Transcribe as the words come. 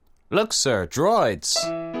Look, sir, droids!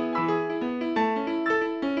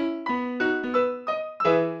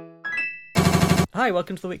 Hi,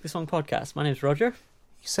 welcome to the Weekly Song Podcast. My name's Roger.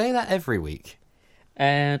 You say that every week.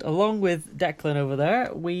 And along with Declan over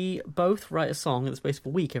there, we both write a song in the space of a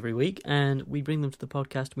week every week, and we bring them to the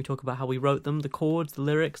podcast and we talk about how we wrote them, the chords, the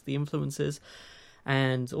lyrics, the influences,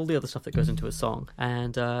 and all the other stuff that goes into a song.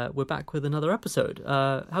 And we're back with another episode.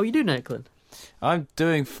 How are you doing, Declan? I'm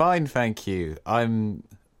doing fine, thank you. I'm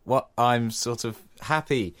sort of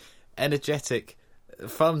happy, energetic,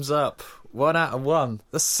 thumbs up, 1 out of 1.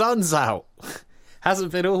 The sun's out.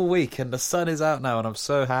 Hasn't been all week, and the sun is out now, and I'm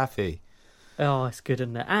so happy. Oh, it's good,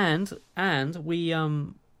 isn't it? And we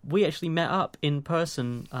actually met up in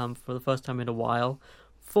person for the first time in a while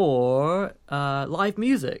for live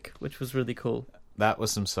music, which was really cool. That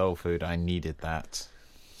was some soul food. I needed that.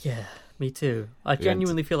 Yeah, me too. I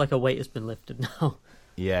genuinely feel like a weight has been lifted now.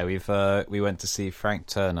 Yeah, we went to see Frank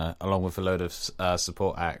Turner along with a load of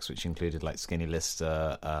support acts, which included like Skinny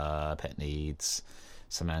Lister, Pet Needs,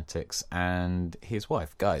 Semantics, and his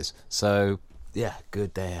wife, guys. So yeah,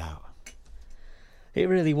 good day out. It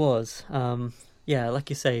really was. Yeah, like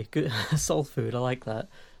you say, good soul food. I like that.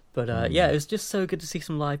 But yeah, it was just so good to see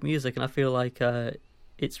some live music, and I feel like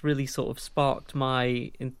it's really sort of sparked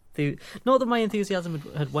my not that my enthusiasm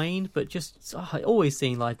had waned, but just always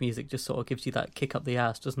seeing live music just sort of gives you that kick up the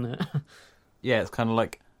ass, doesn't it? Yeah, it's kind of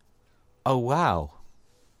like, oh wow,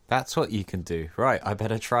 that's what you can do. Right, I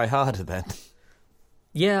better try harder then.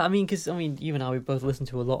 Yeah, because you and I, we both listen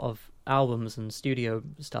to a lot of albums and studio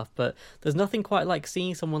stuff, but there's nothing quite like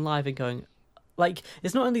seeing someone live and going, like,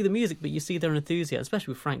 it's not only the music, but you see their enthusiasm,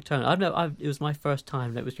 especially with Frank Turner. I don't know, it was my first time,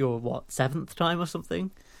 and it was your, 7th time or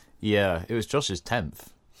something? Yeah, it was Josh's 10th.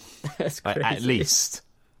 That's crazy. Like, at least.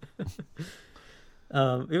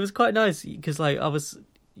 It was quite nice, because, like, I was,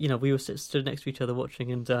 we were stood next to each other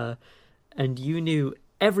watching, and you knew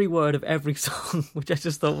every word of every song, which I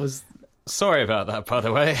just thought was... Sorry about that, by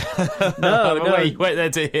the way. No. Wait there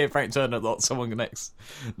to hear Frank Turner, not someone next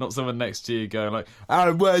to you going like,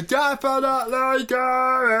 and we're definitely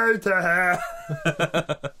going to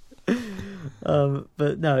hell.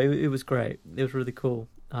 But no, it was great. It was really cool.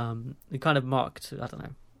 It kind of marked, I don't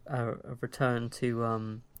know, a return to,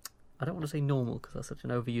 I don't want to say normal because that's such an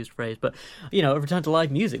overused phrase, but, a return to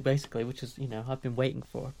live music, basically, which is, I've been waiting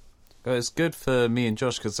for. Well, it's good for me and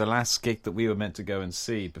Josh because the last gig that we were meant to go and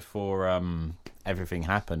see before everything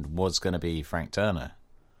happened was going to be Frank Turner.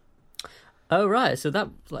 Oh, right. So that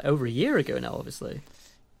was like over a year ago now, obviously.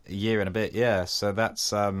 A year and a bit, yeah. So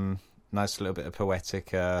that's nice little bit of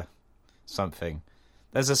poetic something.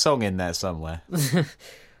 There's a song in there somewhere.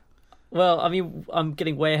 Well, I'm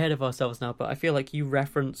getting way ahead of ourselves now, but I feel like you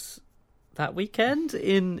reference that weekend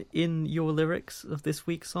in your lyrics of this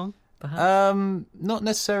week's song. Perhaps? Not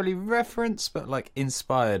necessarily reference, but like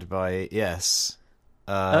inspired by it, yes.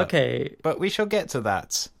 Okay. But we shall get to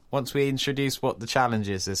that once we introduce what the challenge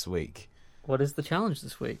is this week. What is the challenge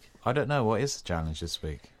this week? I don't know. What is the challenge this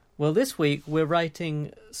week? Well, this week we're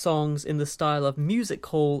writing songs in the style of music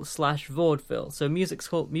hall / vaudeville. So music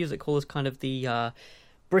hall is kind of the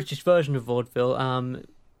British version of vaudeville.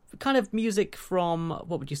 Kind of music from,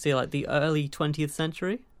 what would you say, like the early 20th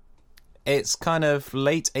century? It's kind of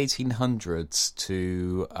late 1800s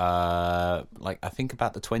to, like, I think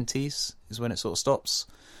about the 20s is when it sort of stops.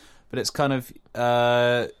 But it's kind of,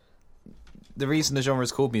 the reason the genre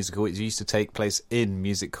is called musical is it used to take place in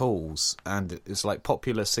music halls. And it's like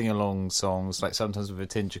popular sing-along songs, like sometimes with a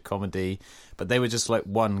tinge of comedy. But they were just like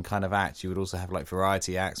one kind of act. You would also have like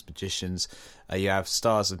variety acts, magicians. You have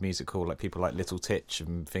stars of music hall, like people like Little Titch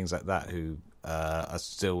and things like that who are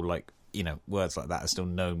still like, words like that are still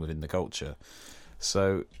known within the culture.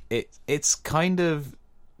 So it's kind of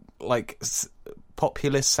like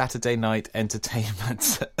populist Saturday night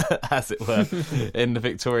entertainment, as it were, in the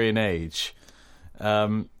Victorian age.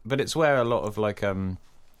 But it's where a lot of like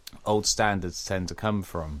old standards tend to come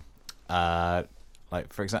from. Like,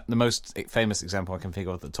 for example, the most famous example I can think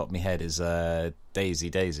of at the top of my head is Daisy,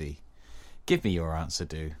 Daisy. Give me your answer,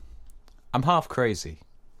 do. I'm half crazy.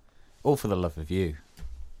 All for the love of you.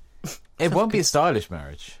 It won't be a stylish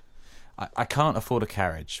marriage. I can't afford a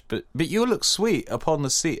carriage, but you'll look sweet upon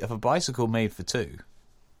the seat of a bicycle made for two.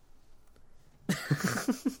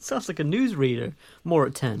 Sounds like a newsreader. More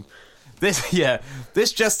at 10.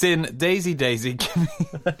 This just in, Daisy, Daisy.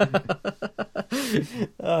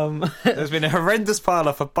 There's been a horrendous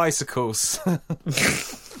pile-up of bicycles.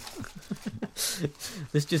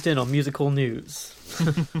 This just in on musical news.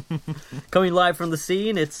 Coming live from the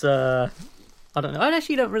scene, it's I don't know. I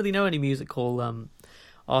actually don't really know any musical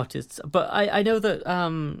artists, but I know that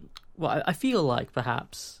well, I feel like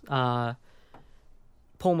perhaps Paul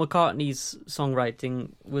McCartney's songwriting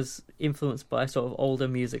was influenced by sort of older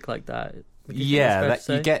music like that. Yeah,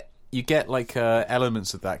 you get like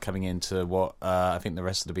elements of that coming into what I think the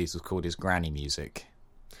rest of the Beatles called his granny music.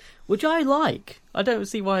 Which I like. I don't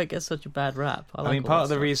see why it gets such a bad rap. I mean, part of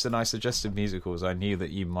the reason I suggested musicals, I knew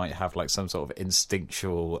that you might have like some sort of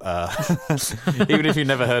instinctual, even if you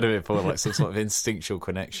never heard of it before, like some sort of instinctual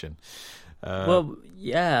connection. Well,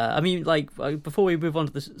 yeah. I mean, like, before we move on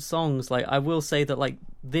to the songs, like, I will say that, like,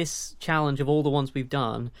 this challenge of all the ones we've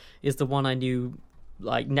done is the one I knew,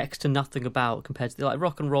 like, next to nothing about compared to the, like,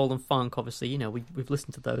 rock and roll and funk. Obviously, you know, we've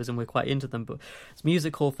listened to those and we're quite into them, but it's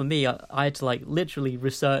music hall for me. I had to, like, literally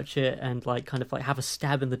research it and, like, kind of like have a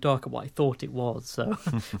stab in the dark at what I thought it was. So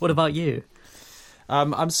what about you?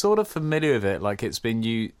 I'm sort of familiar with it. Like,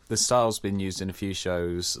 the style's been used in a few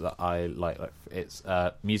shows that I like. It's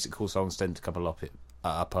musical songs tend to come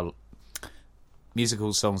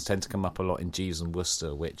musical songs tend to come up a lot in Jeeves and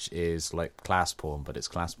Wooster, which is like class porn, but it's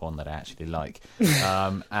class porn that I actually like.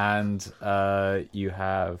 And you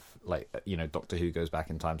have, like, you know, Doctor Who goes back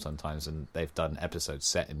in time sometimes, and they've done episodes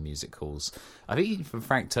set in music halls. I think even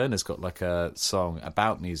Frank Turner's got like a song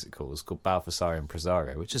about music halls called Balthasar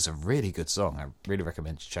Impresario, which is a really good song. I really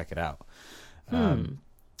recommend you check it out.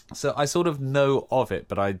 So I sort of know of it,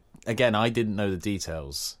 but I didn't know the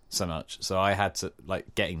details so much, so I had to,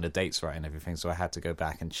 like, getting the dates right and everything, so I had to go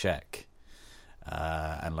back and check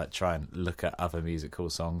and, like, try and look at other musical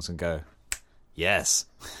songs and go, yes.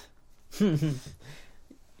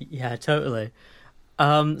 Yeah, totally.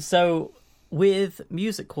 So with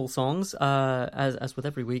musical songs, as with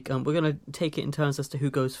every week, we're going to take it in turns as to who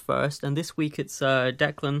goes first, and this week it's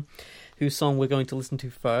Declan, whose song we're going to listen to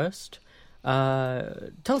first.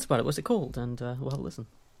 Tell us about it. What's it called? And we'll have a listen.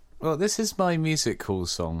 Well, this is my music hall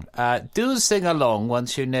song. Do sing along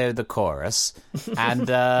once you know the chorus. And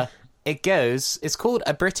it's called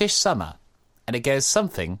A British Summer. And it goes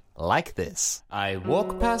something like this. I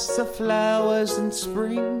walk past the flowers in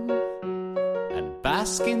spring and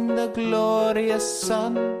bask in the glorious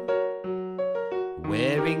sun,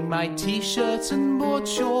 wearing my t-shirt and board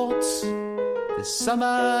shorts. The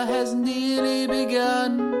summer has nearly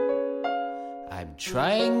begun. I'm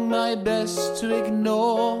trying my best to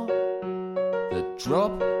ignore the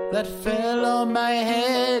drop that fell on my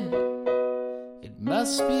head. It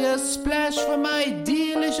must be a splash from my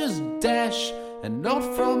delicious dash and not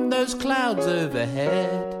from those clouds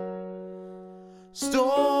overhead.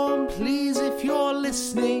 Storm, please, if you're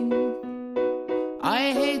listening,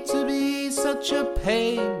 I hate to be such a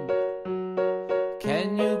pain.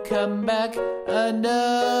 Can you come back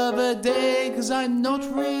another day? 'Cause I'm not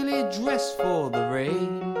really dressed for the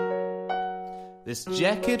rain. This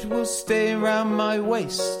jacket will stay around my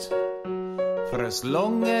waist for as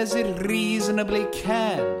long as it reasonably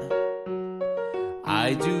can.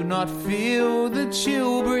 I do not feel the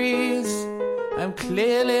chill breeze. I'm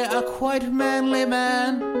clearly a quite manly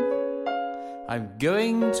man. I'm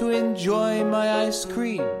going to enjoy my ice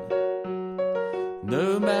cream,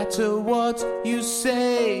 no matter what you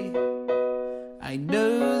say. I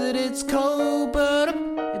know that it's cold, but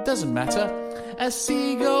it doesn't matter. A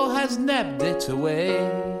seagull has nabbed it away.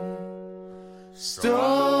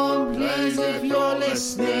 Storm, please, if you're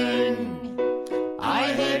listening,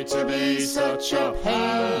 I hate to be such a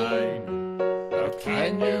pain, but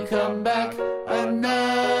can you come back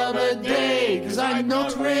another day? 'Cause I'm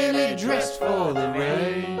not really dressed for the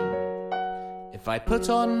rain. If I put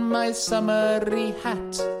on my summery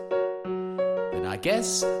hat, then I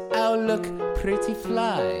guess I'll look pretty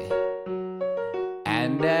fly.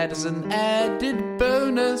 And as an added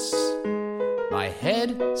bonus, my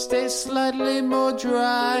head stays slightly more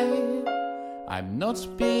dry. I'm not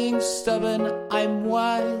being stubborn, I'm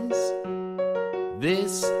wise.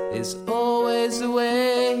 This is always the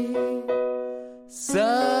way.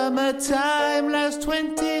 Summertime lasts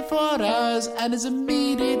 24 hours and is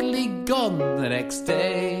immediately gone the next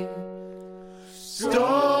day.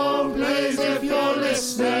 Storm, please, if you're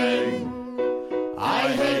listening, I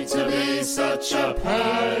hate to be such a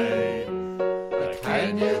pain, but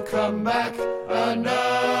can you come back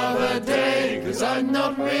another day? 'Cause I'm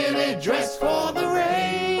not really dressed for the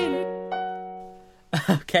rain.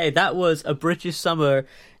 Okay, that was A British Summer,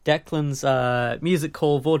 Declan's music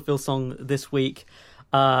hall vaudeville song this week.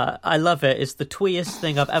 I love it. It's the tweest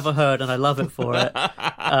thing I've ever heard, and I love it for it.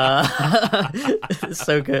 It's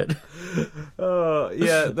so good. Oh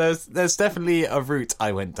yeah, there's definitely a route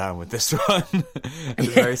I went down with this one. It's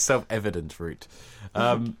a very self-evident route.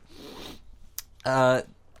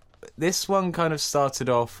 This one kind of started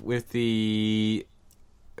off with the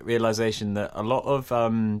realization that a lot of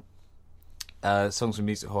songs from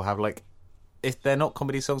Music Hall have like, if they're not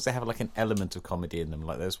comedy songs, they have like an element of comedy in them.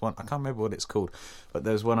 Like there's one, I can't remember what it's called, but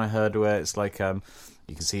there's one I heard where it's like, you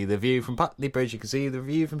can see the view from Putney Bridge, you can see the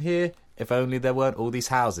view from here. If only there weren't all these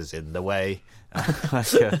houses in the way.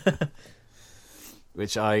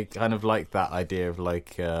 Which I kind of like that idea of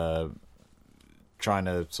like trying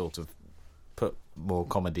to sort of put more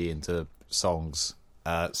comedy into songs.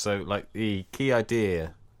 So like the key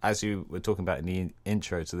idea, as you were talking about in the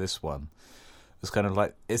intro to this one, was kind of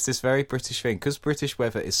like, it's this very British thing, because British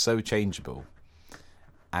weather is so changeable,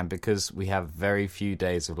 and because we have very few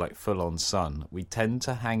days of like full-on sun, we tend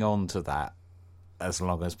to hang on to that as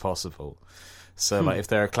long as possible. So like if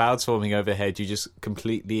there are clouds forming overhead, you just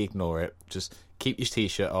completely ignore it, just keep your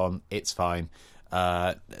t-shirt on, it's fine.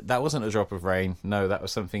 That wasn't a drop of rain, no, that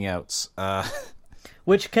was something else.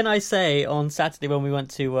 Which, can I say, on Saturday when we went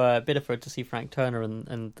to Biddeford to see Frank Turner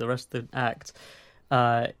and the rest of the act,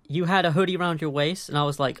 you had a hoodie around your waist, and I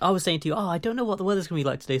was saying to you, I don't know what the weather's going to be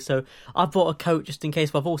like today, so I bought a coat just in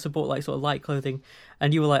case, but I've also bought like sort of light clothing,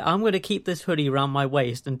 and you were like, I'm going to keep this hoodie around my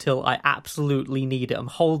waist until I absolutely need it. I'm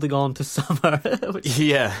holding on to summer.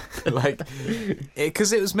 Yeah, like,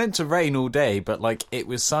 because it was meant to rain all day, but like it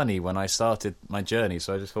was sunny when I started my journey,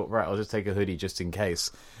 so I just thought, right, I'll just take a hoodie just in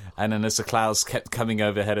case. And then as the clouds kept coming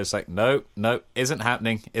overhead, it's like, no, isn't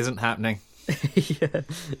happening. Yeah.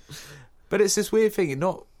 But it's this weird thing.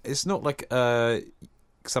 It's not like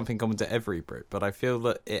something common to every Brit, but I feel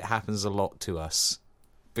that it happens a lot to us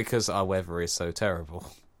because our weather is so terrible.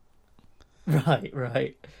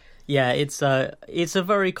 Right. Yeah, it's a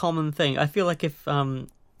very common thing. I feel like if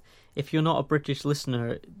you're not a British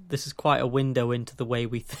listener, this is quite a window into the way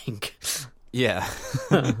we think. Yeah.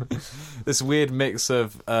 This weird mix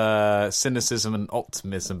of cynicism and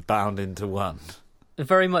optimism bound into one.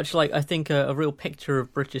 Very much like, I think a real picture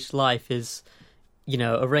of British life is,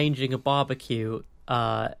 arranging a barbecue,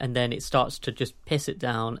 and then it starts to just piss it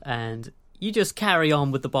down, and you just carry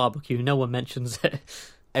on with the barbecue. No one mentions it.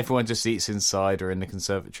 Everyone just eats inside or in the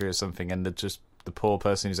conservatory or something, and the poor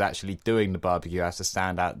person who's actually doing the barbecue has to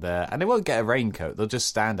stand out there, and they won't get a raincoat. They'll just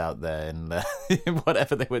stand out there in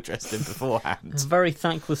whatever they were dressed in beforehand. It's a very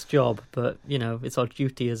thankless job, but it's our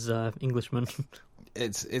duty as Englishmen.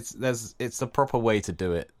 It's the proper way to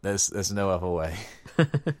do it. There's no other way.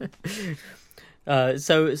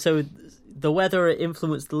 So the weather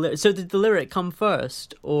influenced the lyric. So did the lyric come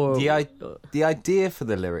first, or the idea for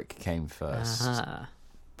the lyric came first? Uh-huh.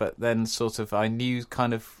 But then sort of I knew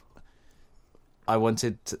kind of I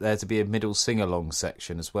wanted there to be a middle sing-along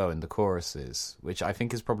section as well in the choruses, which I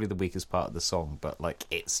think is probably the weakest part of the song. But like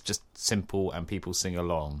it's just simple and people sing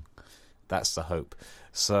along. That's the hope.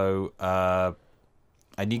 So.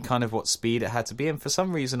 I knew kind of what speed it had to be, and for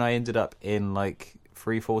some reason I ended up in like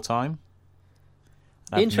 3/4 time.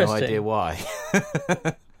 I have no idea why.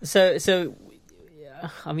 So,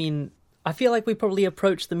 I mean, I feel like we probably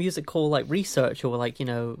approached the music hall like research or like,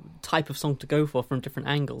 type of song to go for from different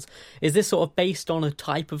angles. Is this sort of based on a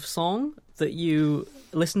type of song that you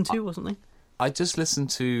listen to or something? I just listened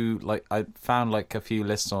to, like, I found like a few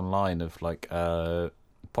lists online of like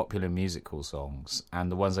popular musical songs, and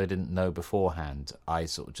the ones I didn't know beforehand I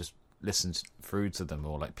sort of just listened through to them,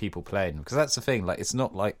 or like people playing, because that's the thing, like it's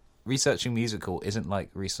not like researching musical isn't like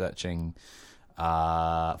researching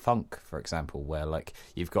funk, for example, where like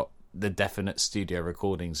you've got the definite studio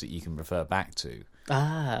recordings that you can refer back to,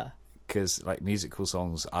 because like musical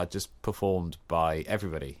songs are just performed by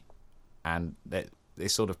everybody, and they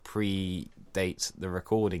sort of predate the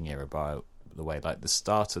recording era by the way, like the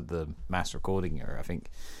start of the mass recording era, I think,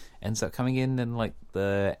 ends up coming in like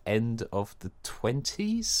the end of the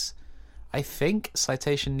 20s, I think,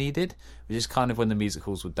 citation needed, which is kind of when the music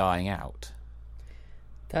halls were dying out.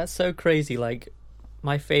 That's so crazy. Like,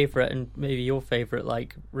 my favourite, and maybe your favourite,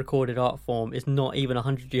 like, recorded art form is not even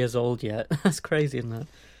 100 years old yet. That's crazy, isn't it?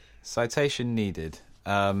 Citation needed.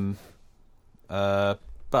 But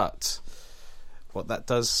what that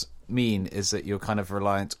does mean is that you're kind of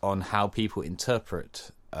reliant on how people interpret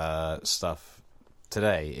stuff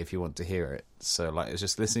today if you want to hear it. So like it's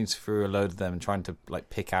just listening through a load of them and trying to like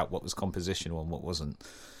pick out what was compositional and what wasn't,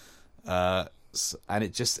 and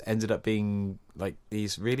it just ended up being like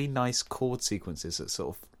these really nice chord sequences that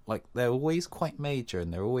sort of like they're always quite major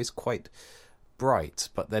and they're always quite bright,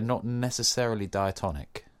 but they're not necessarily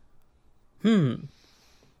diatonic. So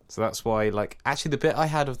that's why, like, actually the bit I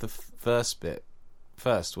had of the first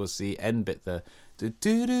was the end bit, the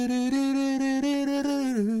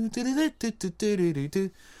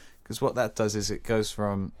because what that does is it goes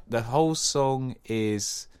from the whole song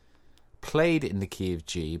is played it in the key of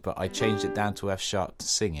G, but I changed it down to F sharp to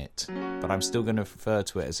sing it. But I'm still going to refer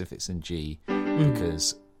to it as if it's in G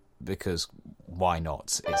because why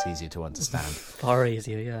not? It's easier to understand. Far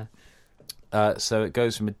easier, yeah. So it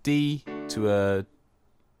goes from a D to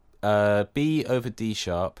a B over D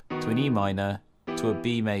sharp to an E minor to a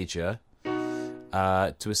B major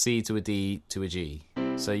to a C to a D to a G.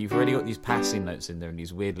 So you've already got these passing notes in there and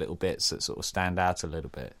these weird little bits that sort of stand out a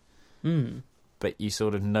little bit. But you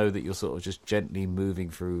sort of know that you're sort of just gently moving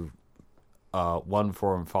through 1,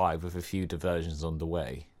 4, and 5 with a few diversions on the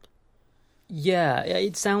way. Yeah,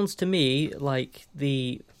 it sounds to me like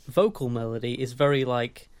the vocal melody is very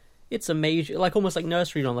like, it's a major, like almost like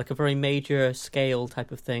nursery rhyme, like a very major scale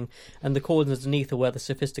type of thing, and the chords underneath are where the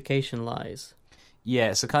sophistication lies. Yeah,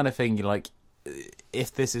 it's the kind of thing you like.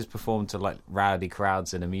 If this is performed to like rowdy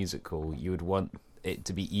crowds in a musical, you would want it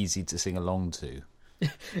to be easy to sing along to.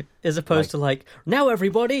 As opposed to like, now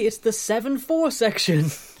everybody, it's the 7/4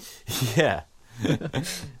 section. Yeah.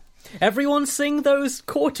 Everyone sing those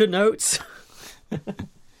quarter notes.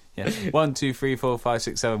 Yeah. 1, 2, 3, 4, 5,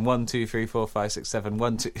 6, 7. 1, 2, 3, 4, 5, 6, 7.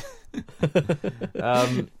 1, 2.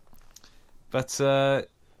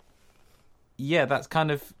 Yeah, that's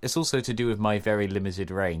kind of... It's also to do with my very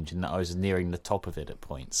limited range and that I was nearing the top of it at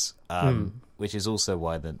points, which is also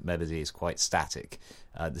why the melody is quite static.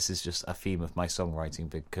 This is just a theme of my songwriting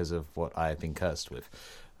because of what I have been cursed with.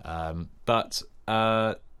 But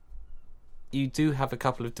you do have a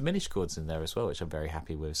couple of diminished chords in there as well, which I'm very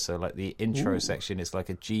happy with. So like the intro section is like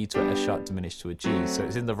a G to a sharp diminished to a G, so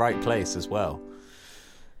it's in the right place as well.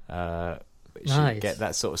 Which you get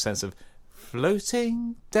that sort of sense of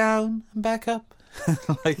floating down and back up.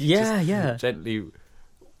 Like gently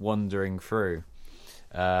wandering through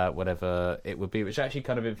whatever it would be, which actually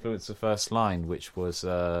kind of influenced the first line, which was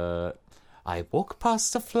I walk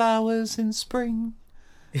past the flowers in spring.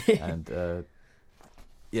 And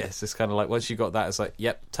yes, it's kind of like once you got that, it's like,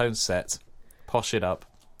 yep, tone set, posh it up,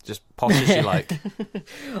 just posh as you like.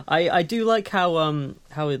 I do like how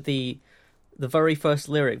the very first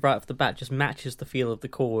lyric right off the bat just matches the feel of the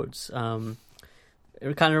chords.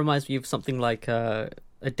 It kind of reminds me of something like A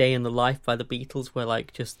Day in the Life by the Beatles, where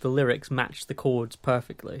like just the lyrics match the chords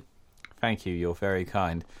perfectly. Thank you, you're very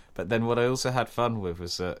kind. But then what I also had fun with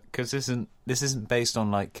was because this isn't based on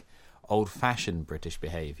like old-fashioned British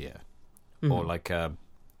behaviour or like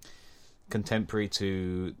contemporary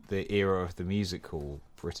to the era of the musical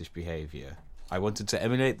British behaviour. I wanted to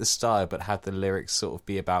emulate the style, but have the lyrics sort of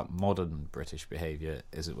be about modern British behaviour,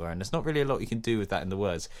 as it were. And there's not really a lot you can do with that in the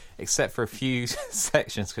words, except for a few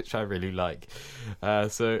sections which I really like.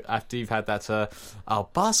 So after you've had that, I'll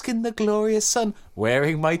bask in the glorious sun,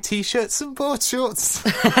 wearing my t-shirts and board shorts.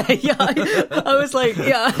 Yeah, I was like,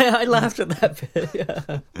 I laughed at that bit.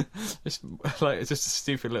 Yeah. It's just a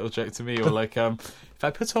stupid little joke to me. Or like, if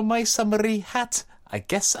I put on my summery hat, I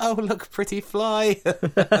guess I'll look pretty fly.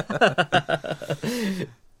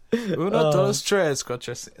 Una, dos, tres,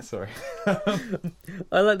 cuatro. Sorry.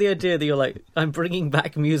 I like the idea that you're like, I'm bringing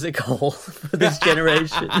back music hall for this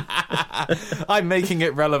generation. I'm making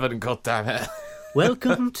it relevant, goddammit.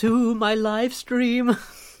 Welcome to my live stream.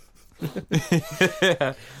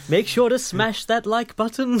 Yeah. Make sure to smash that like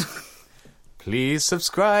button. Please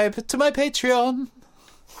subscribe to my Patreon.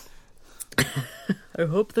 I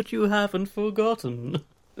hope that you haven't forgotten.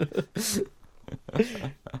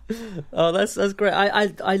 Oh, that's great.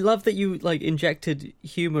 I love that you like injected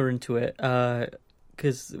humor into it.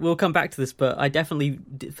 Because we'll come back to this, but I definitely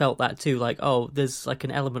felt that too. Like, oh, there's like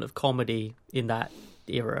an element of comedy in that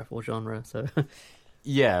era or genre. So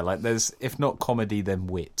yeah, like there's, if not comedy, then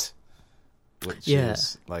wit, which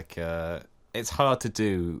is like it's hard to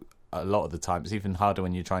do a lot of the time. It's even harder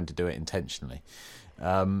when you're trying to do it intentionally.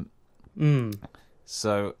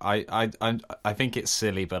 So I think it's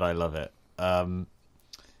silly, but I love it.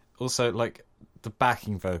 Also, like the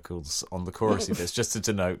backing vocals on the chorus bits, just to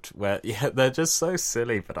denote where they're just so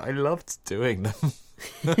silly, but I loved doing them.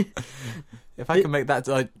 If I can make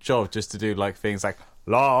that job just to do like things like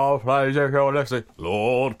Lord, please if you're listening,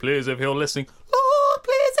 Lord, please if you're listening, Lord,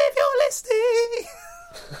 please if you're listening.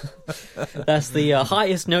 That's the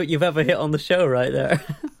highest note you've ever hit on the show, right there.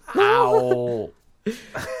 Ow.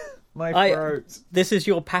 My throat. This is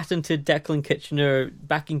your patented Declan Kitchener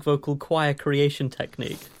backing vocal choir creation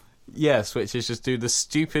technique. Yes, which is just do the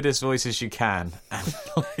stupidest voices you can. And,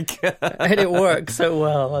 and it works so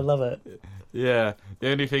well. I love it. Yeah.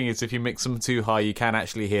 The only thing is if you mix them too high, you can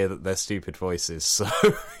actually hear that they're stupid voices. So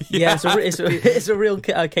it's a real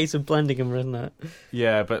case of blending them, isn't it?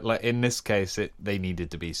 Yeah, but like in this case, they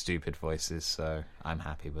needed to be stupid voices, so I'm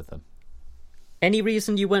happy with them. Any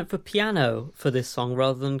reason you went for piano for this song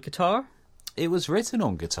rather than guitar? It was written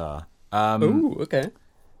on guitar. Oh, okay.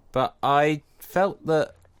 But I felt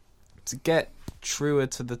that to get truer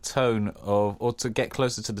to the tone of, or to get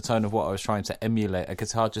closer to the tone of what I was trying to emulate, a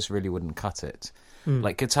guitar just really wouldn't cut it.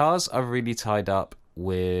 Like, guitars are really tied up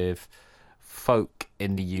with folk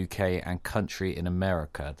in the UK and country in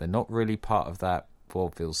America. They're not really part of that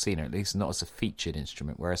vaudeville scene, or at least not as a featured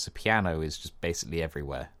instrument, whereas the piano is just basically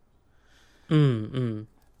everywhere.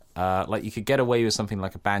 Like, you could get away with something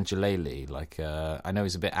like a banjolele, like, I know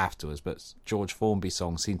he's a bit afterwards, but George Formby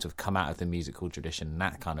songs seem to have come out of the musical tradition, and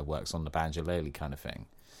that kind of works on the banjolele kind of thing.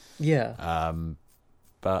 Yeah.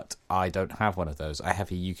 But I don't have one of those. I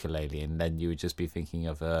have a ukulele, and then you would just be thinking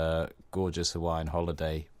of a gorgeous Hawaiian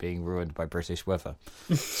holiday being ruined by British weather.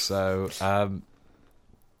 So,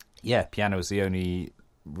 yeah, piano is the only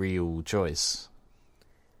real choice.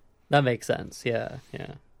 That makes sense, yeah.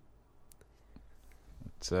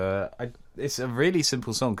 It's a really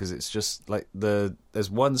simple song because it's just like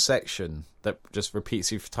there's one section that just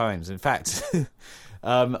repeats a few times. In fact,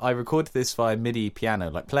 I recorded this via MIDI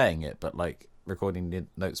piano, like playing it, but like recording the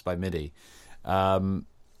notes by MIDI. I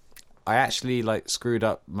actually like screwed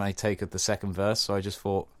up my take of the second verse, so I just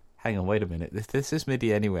thought, hang on, wait a minute, if this is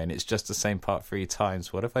MIDI anyway and it's just the same part 3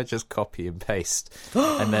 times, what if I just copy and paste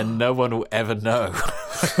and then no one will ever know?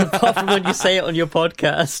 Apart from when you say it on your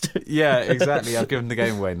podcast. Yeah, exactly. I've given the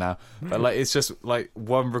game away now. But like, it's just like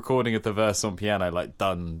one recording of the verse on piano, like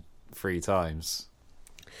done 3 times.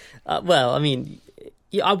 Well, I mean,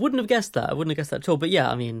 yeah, I wouldn't have guessed that. I wouldn't have guessed that at all. But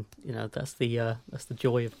yeah, I mean, you know, that's the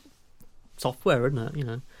joy of software, isn't it? You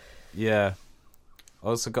know. Yeah. I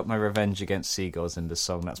also got my revenge against seagulls in the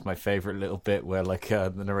song. That's my favourite little bit where like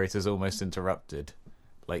the narrator's almost interrupted.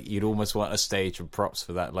 Like, you'd almost want a stage and props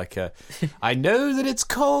for that. Like, I know that it's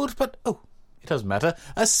cold, but it doesn't matter.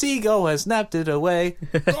 A seagull has nabbed it away.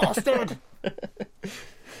 Bastard!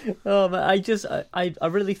 Oh man, I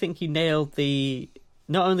really think you nailed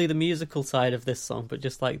not only the musical side of this song, but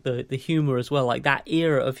just like the humour as well. Like that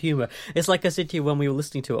era of humour. It's like I said to you when we were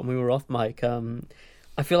listening to it and we were off mic.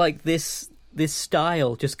 I feel like this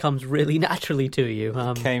style just comes really naturally to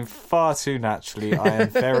you. Came far too naturally. I am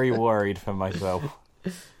very worried for myself.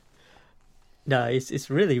 No, it's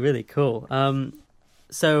really, really cool.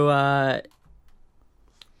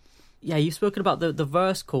 Yeah, you've spoken about the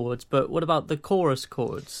verse chords, but what about the chorus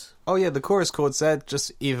chords? Oh yeah, the chorus chords, they're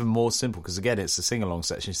just even more simple, because again, it's a sing-along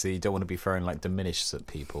section, so you don't want to be throwing like diminishes at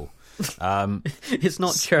people. It's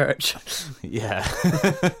not church. Yeah.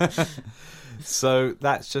 So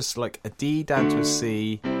that's just like a D down to a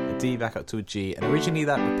C, a D back up to a G, and originally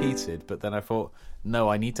that repeated, but then I thought, no,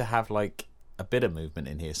 I need to have like a bit of movement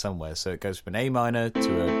in here somewhere. So it goes from an A minor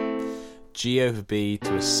to a G over B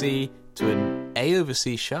to a C to an A over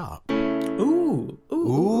C sharp. Ooh,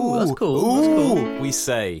 that's cool. Ooh, that's cool. We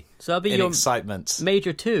say. So that'd be in your excitement.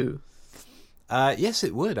 Major 2. Yes,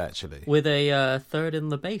 it would actually. With a third in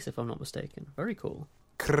the bass, if I'm not mistaken. Very cool.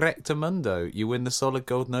 Correctamundo, you win the solid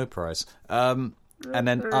gold no prize. And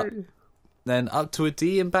then up to a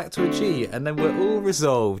D and back to a G, and then we're all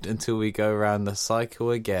resolved until we go around the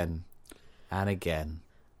cycle again, and again,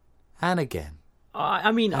 and again.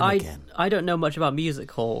 I mean, I don't know much about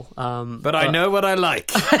music hall, but I know what I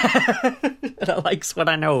like. And I likes what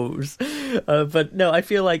I knows. But no, I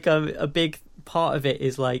feel like a big part of it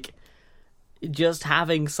is like just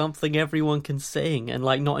having something everyone can sing, and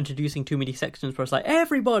like not introducing too many sections where it's like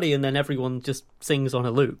everybody and then everyone just sings on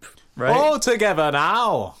a loop, right? All together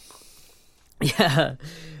now. Yeah.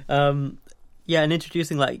 Yeah, and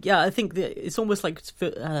introducing like, I think it's almost like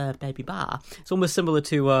Baby Bar. It's almost similar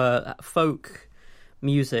to folk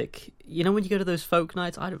music. You know, when you go to those folk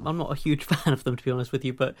nights, I'm not a huge fan of them, to be honest with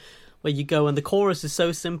you, but where you go and the chorus is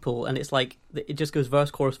so simple and it's like it just goes verse,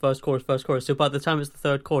 chorus, verse, chorus, verse, chorus. So by the time it's the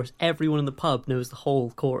third chorus, everyone in the pub knows the whole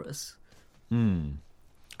chorus.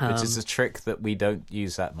 Which is a trick that we don't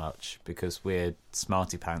use that much because we're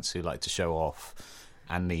smarty pants who like to show off,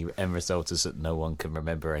 and the end result is that no one can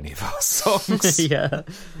remember any of our songs.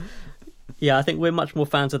 Yeah, I think we're much more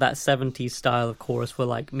fans of that 70s style of chorus where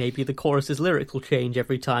like maybe the chorus's lyric will change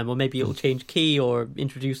every time, or maybe it'll change key or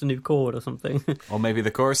introduce a new chord or something. Or maybe the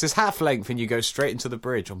chorus is half length and you go straight into the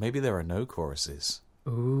bridge, or maybe there are no choruses.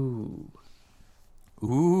 Ooh,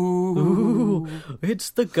 it's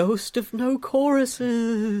the ghost of no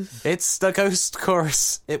choruses. It's the ghost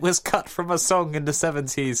chorus. It was cut from a song in the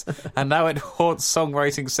 70s, and now it haunts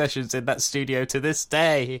songwriting sessions in that studio to this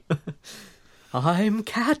day. I'm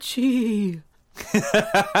catchy.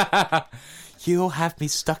 You'll have me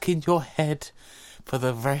stuck in your head for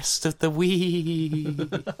the rest of the week.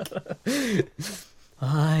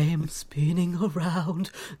 I'm spinning around,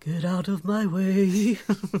 get out of my way.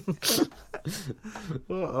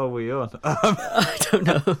 What are we on? I don't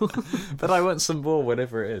know. But I want some more,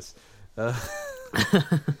 whatever it is.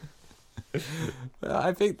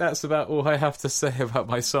 I think that's about all I have to say about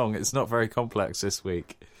my song. It's not very complex this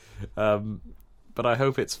week. But I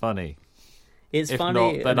hope it's funny. It's if funny.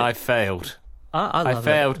 If not, then I failed. I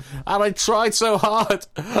failed. It. And I tried so hard.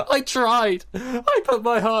 I tried. I put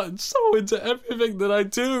my heart and soul into everything that I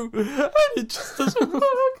do. And it just doesn't work.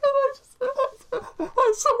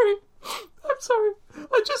 I'm sorry. I'm sorry.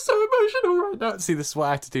 I'm just so emotional right now. See, this is what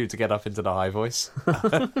I have to do to get up into the high voice.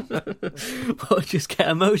 Well, just get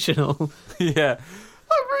emotional. Yeah.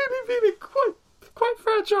 I'm really feeling quite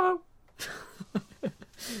fragile.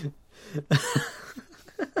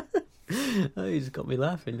 Oh, you just got me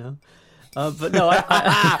laughing now. But no,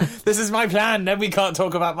 this is my plan. Then we can't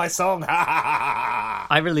talk about my song.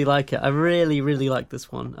 I really like it. I really, really like this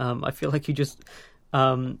one. I feel like you just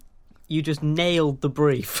nailed the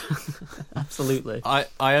brief. Absolutely.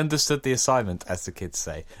 I understood the assignment, as the kids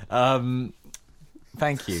say.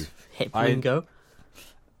 Thank you. Hip lingo.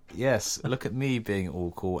 Yes, look at me being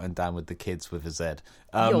all cool and down with the kids with a Z.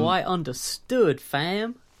 Yo, I understood,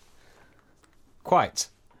 fam. Quite.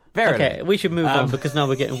 Very. Okay, we should move on because now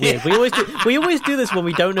we're getting weird. Yeah. We always do this when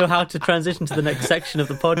we don't know how to transition to the next section of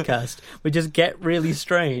the podcast. We just get really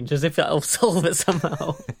strange, as if that'll solve it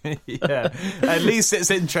somehow. Yeah, at least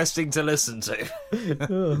it's interesting to listen to.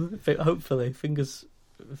 Hopefully, fingers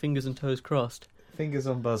and toes crossed. Fingers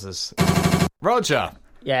on buzzers. Roger.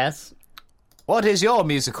 Yes. What is your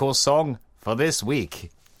musical song for this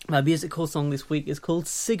week? My musical song this week is called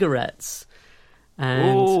Cigarettes.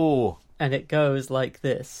 And Ooh. And it goes like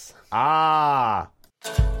this. Ah.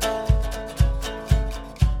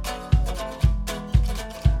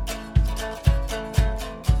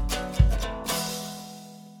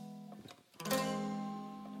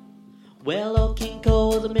 Well, old King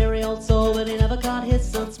Cole was a merry old soul, but he never caught his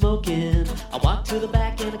son smoking. I walked to the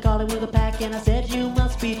back and I called him with a pack and I said, you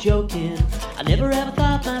must be joking. I never ever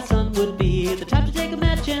thought my son would be the type to take a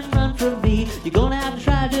match and run from me. You're gonna have to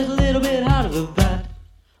try just a little bit harder than that,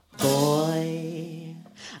 boy.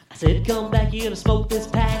 I said, come back, you're gonna smoke this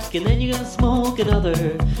pack, and then you're gonna smoke another,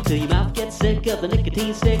 till your mouth gets sick of the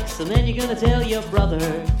nicotine sticks, and then you're gonna tell your brother,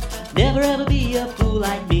 never ever be a fool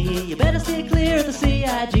like me. You better stay clear of the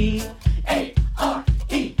CIG.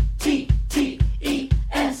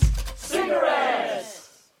 ARETTES, cigarettes.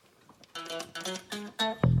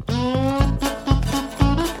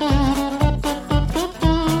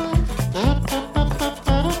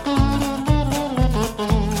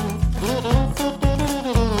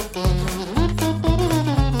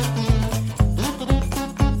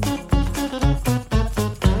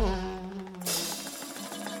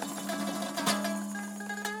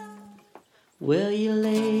 Well, you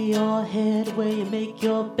lay your head where you make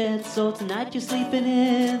your bed, so tonight you're sleeping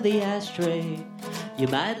in the ashtray. You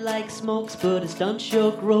might like smokes, but it stunts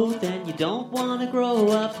your growth, and you don't want to grow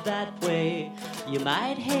up that way. You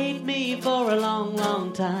might hate me for a long,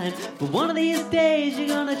 long time, but one of these days you're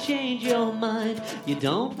gonna change your mind. You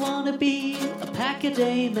don't want to be a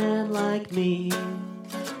pack-a-day man like me,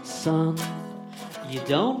 son. You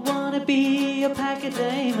don't want to be a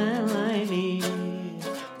pack-a-day man like me,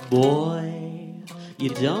 boy. You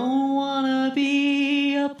don't want to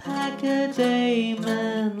be a pack-a-day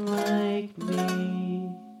man like me.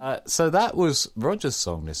 So that was Roger's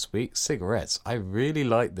song this week, Cigarettes. I really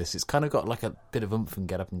like this. It's kind of got like a bit of oomph and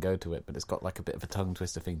get up and go to it, but it's got like a bit of a tongue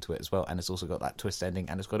twister thing to it as well, and it's also got that twist ending,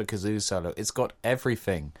 and it's got a kazoo solo. It's got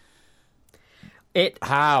everything.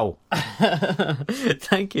 How?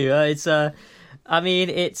 Thank you. I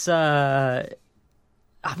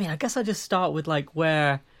guess I just start with like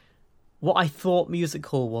what I thought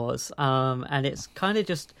musical was, and it's kind of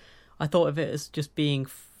just, I thought of it as just being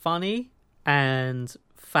funny and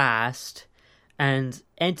fast and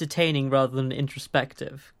entertaining rather than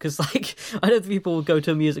introspective. Because like, I know people will go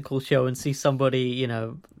to a musical show and see somebody,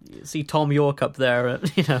 see Tom York up there,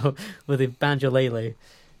 with a banjolele.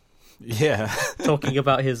 Yeah. Talking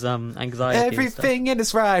about his anxiety. Everything in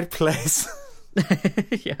its right place.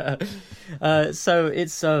 Yeah. So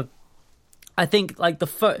it's I think like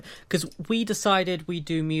because we decided we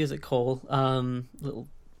do musical,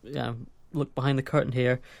 look behind the curtain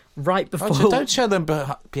here, right before. Roger, don't show them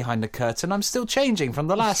behind the curtain. I'm still changing from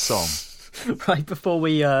the last song. Right before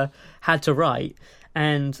we had to write,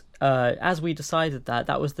 and as we decided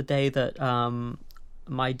that was the day that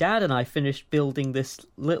my dad and I finished building this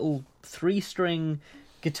little 3-string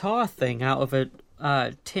guitar thing out of a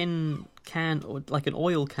tin can, or like an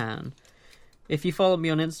oil can. if you follow me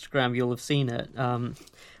on Instagram, you'll have seen it. But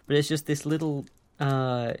it's just this little,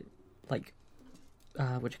 what do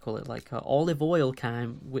you call it? Olive oil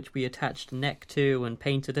can, which we attached a neck to and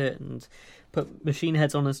painted it and put machine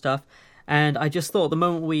heads on and stuff. And I just thought the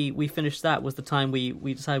moment we finished that was the time we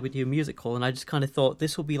decided we'd do a music hall, and I just kind of thought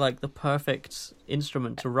this will be like the perfect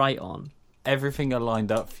instrument to write on. Everything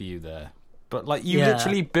aligned up for you there. But like you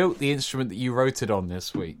literally built the instrument that you wrote it on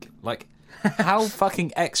this week. Like, how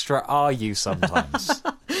fucking extra are you sometimes?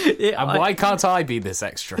 Why can't I be this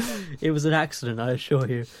extra? It was an accident, I assure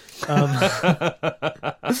you.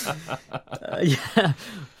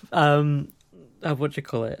 What do you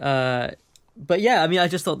call it? But yeah, I mean, I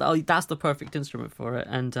just thought that's the perfect instrument for it.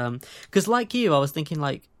 And because like you, I was thinking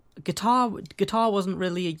like guitar wasn't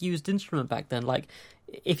really a used instrument back then. Like,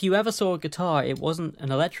 if you ever saw a guitar, it wasn't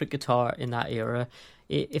an electric guitar in that era.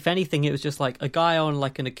 If anything, it was just like a guy on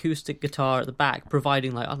like an acoustic guitar at the back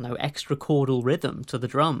providing like, I don't know, extra chordal rhythm to the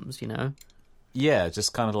drums, you know? Yeah,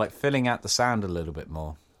 just kind of like filling out the sound a little bit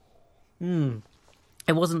more.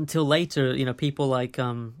 It wasn't until later, you know, people like, I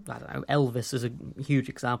don't know, Elvis is a huge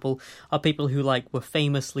example, are people who like were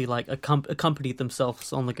famously like accompanied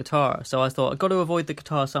themselves on the guitar. So I thought, I've got to avoid the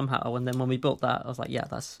guitar somehow. And then when we built that, I was like, yeah,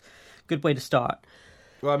 that's a good way to start.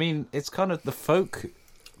 Well, I mean, it's kind of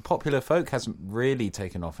popular folk hasn't really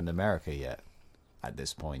taken off in America yet at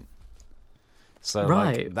this point. So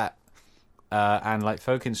right. Like that, and like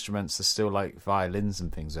folk instruments are still like violins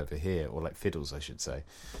and things over here, or like fiddles, I should say.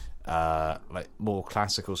 Like more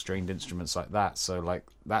classical stringed instruments like that. So like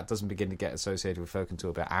that doesn't begin to get associated with folk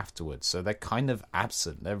until a bit afterwards. So they're kind of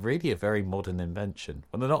absent. They're really a very modern invention.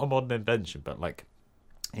 Well, they're not a modern invention, but like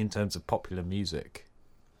in terms of popular music.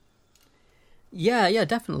 Yeah,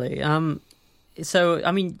 definitely. So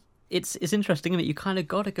I mean, it's interesting, isn't it? You kind of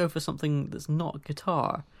got to go for something that's not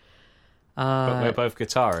guitar. But we're both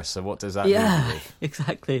guitarists, so what does that mean? Yeah,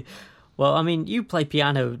 exactly. Well, I mean, you play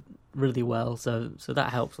piano really well, so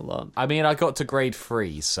that helps a lot. I mean, I got to grade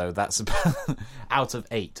 3, so that's about out of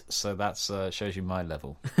 8, so that's shows you my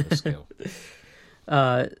level of skill.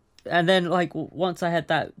 And then, like, once I had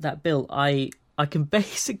that built, I can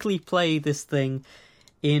basically play this thing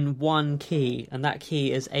in one key, and that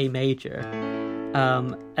key is A major.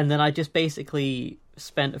 And then I just basically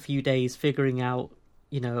spent a few days figuring out,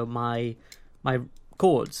 you know, my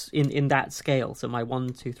chords in that scale. So my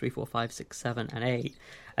 1, 2, 3, 4, 5, 6, 7, and 8.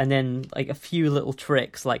 And then like a few little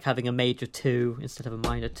tricks, like having a major 2 instead of a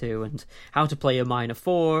minor 2, and how to play a minor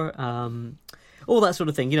 4, all that sort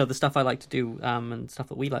of thing. You know, the stuff I like to do, and stuff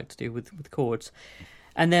that we like to do with chords.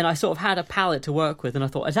 And then I sort of had a palette to work with, and I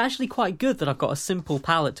thought it's actually quite good that I've got a simple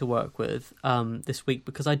palette to work with this week,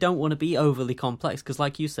 because I don't want to be overly complex. Because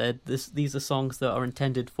like you said, these are songs that are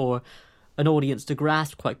intended for an audience to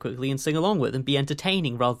grasp quite quickly and sing along with and be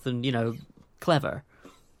entertaining rather than, you know, clever.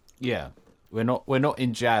 Yeah, we're not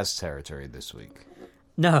in jazz territory this week.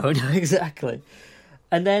 No, exactly.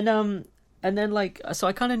 And then like, so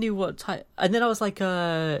I kind of knew what type, and then I was like,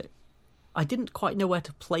 I didn't quite know where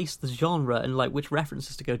to place the genre and like which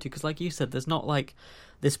references to go to, because like you said, there's not like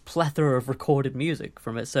this plethora of recorded music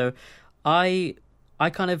from it. So I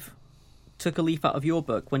kind of took a leaf out of your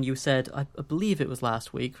book when you said, I believe it was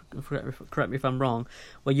last week, correct me if I'm wrong,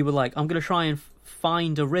 where you were like, I'm going to try and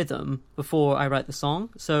find a rhythm before I write the song.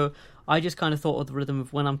 So I just kind of thought of the rhythm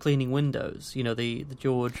of When I'm Cleaning Windows, you know, the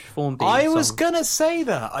George Formby I song. was going to say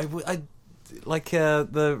that. I like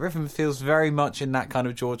the rhythm feels very much in that kind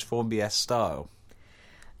of George Formby-esque style.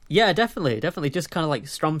 Yeah, definitely. Just kind of like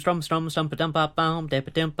strum, stumpa-dumpa-bum,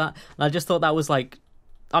 dippa-dimpa. And I just thought that was like,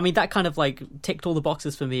 I mean, that kind of like ticked all the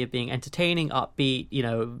boxes for me of being entertaining, upbeat, you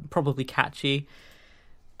know, probably catchy.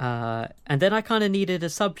 And then I kind of needed a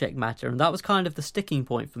subject matter, and that was kind of the sticking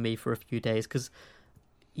point for me for a few days, because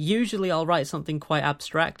usually I'll write something quite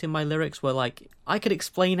abstract in my lyrics where like I could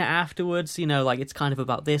explain it afterwards, you know, like it's kind of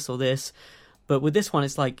about this or this. But with this one,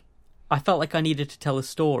 it's like I felt like I needed to tell a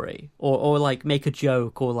story or like make a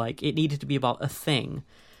joke, or like it needed to be about a thing.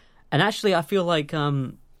 And actually, I feel like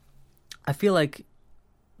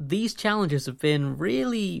these challenges have been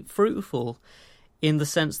really fruitful in the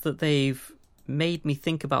sense that they've made me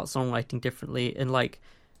think about songwriting differently. And like,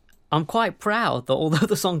 I'm quite proud that although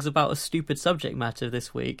the song's about a stupid subject matter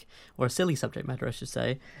this week, or a silly subject matter, I should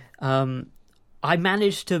say, I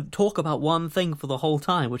managed to talk about one thing for the whole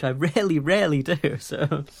time, which I rarely do.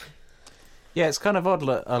 So, yeah, it's kind of odd.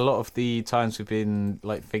 A lot of the times we've been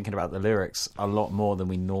like thinking about the lyrics a lot more than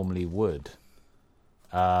we normally would,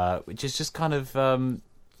 which is just kind of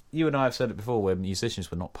you and I have said it before. We're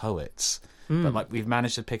musicians, we're not poets, but like we've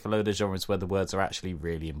managed to pick a load of genres where the words are actually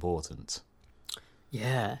really important.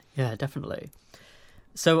 Yeah, definitely.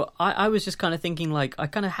 So I was just kind of thinking, like, I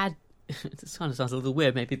kind of had, this kind of sounds a little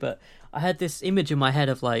weird maybe, but I had this image in my head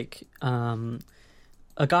of, like,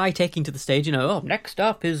 a guy taking to the stage, next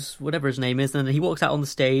up is whatever his name is, and then he walks out on the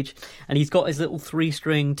stage, and he's got his little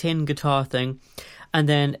 3-string tin guitar thing, and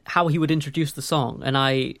then how he would introduce the song. And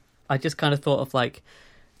I just kind of thought of, like,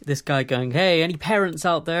 this guy going, "Hey, any parents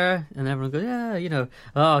out there?" And everyone goes,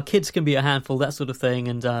 "Yeah, kids can be a handful," that sort of thing.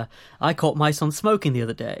 And I caught my son smoking the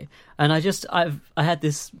other day, and I had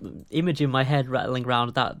this image in my head rattling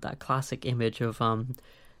around, that classic image of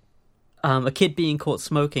a kid being caught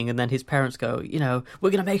smoking, and then his parents go,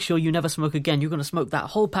 "We're going to make sure you never smoke again. You're going to smoke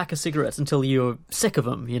that whole pack of cigarettes until you're sick of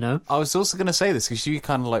them," I was also going to say this, because you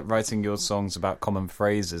kind of like writing your songs about common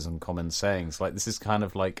phrases and common sayings. Like, this is kind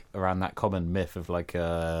of like around that common myth of, like,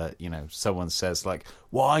 someone says, like,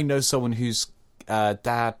 "Well, I know someone whose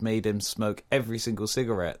dad made him smoke every single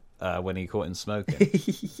cigarette when he caught him smoking."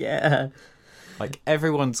 Yeah. Like,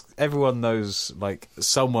 everyone knows, like,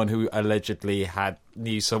 someone who allegedly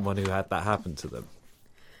knew someone who had that happen to them.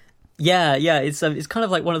 Yeah, it's kind of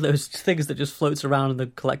like one of those things that just floats around in the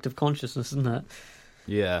collective consciousness, isn't it?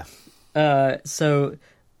 Yeah. So,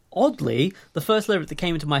 oddly, the first lyric that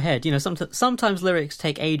came into my head, sometimes lyrics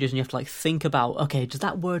take ages and you have to, like, think about, okay, does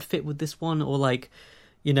that word fit with this one? Or, like,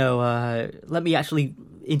 let me actually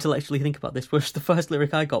intellectually think about this. Whereas the first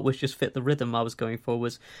lyric I got, which just fit the rhythm I was going for,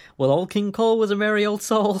 was, "Well, old King Cole was a merry old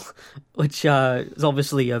soul," which is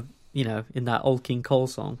obviously in that old King Cole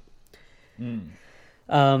song. And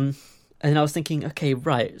I was thinking, okay,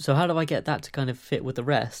 right, so how do I get that to kind of fit with the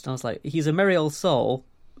rest? And I was like, he's a merry old soul,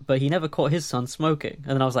 but he never caught his son smoking.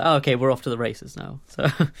 And then I was like, oh, okay, we're off to the races now. So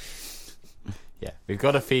yeah, we've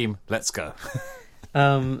got a theme. Let's go.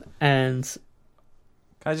 And can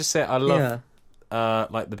I just say, I love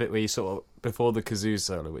like the bit where you sort of, before the kazoo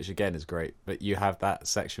solo, which again is great, but you have that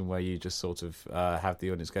section where you just sort of have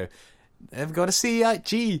the audience go, "Ever got a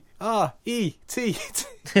C-I-G-R-E-T?"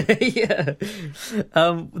 Yeah.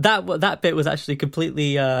 That bit was actually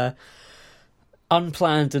completely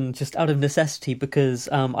unplanned and just out of necessity, because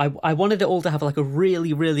I wanted it all to have, like, a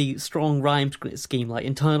really, really strong rhyme scheme, like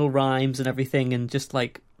internal rhymes and everything, and just,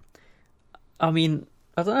 like, I mean,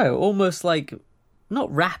 I don't know, almost like,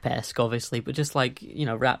 not rap-esque, obviously, but just like,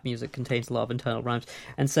 rap music contains a lot of internal rhymes.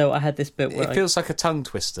 And so I had this bit where it feels like a tongue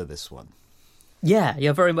twister, this one.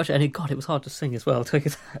 Yeah, very much. And it was hard to sing as well. It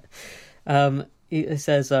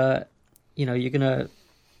says, you're going to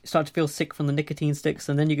start to feel sick from the nicotine sticks,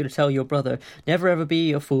 and then you're going to tell your brother, "Never ever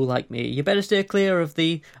be a fool like me. You better steer clear of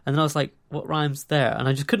the..." And then I was like, what rhymes there? And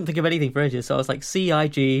I just couldn't think of anything for ages. So I was like,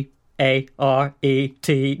 CIGARETTES,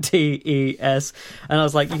 and I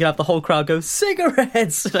was like, you can have the whole crowd go,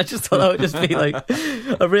 "Cigarettes!" And I just thought that would just be like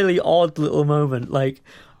a really odd little moment. Like,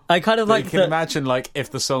 I kind of like. You can imagine, like, if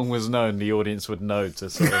the song was known, the audience would know to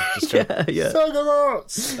sort of just go,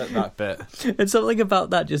 "Cigarettes!" at that bit. And something about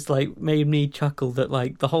that just, like, made me chuckle, that,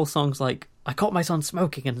 like, the whole song's like, "I caught my son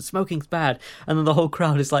smoking, and smoking's bad," and then the whole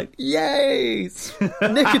crowd is like, "Yay,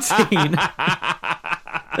 nicotine!"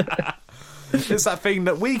 It's that thing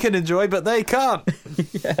that we can enjoy, but they can't.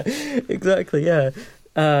 Yeah, exactly. Yeah,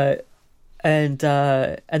 and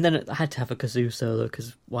then I had to have a kazoo solo,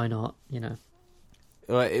 because why not?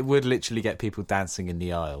 Well, it would literally get people dancing in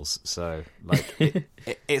the aisles. So, like,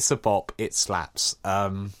 it's a bop. It slaps.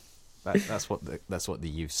 That's what the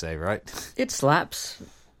youth say, right? It slaps.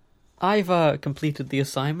 I've completed the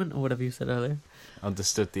assignment, or whatever you said earlier.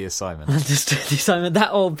 Understood the assignment. Understood the assignment.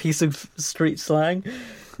 That old piece of street slang.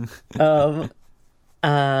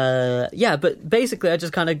 Yeah, but basically I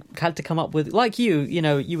just kind of had to come up with, like,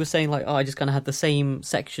 you were saying, like, I just kind of had the same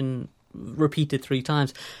section repeated 3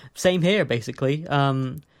 times. Same here, basically.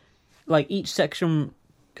 Like, each section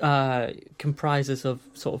comprises of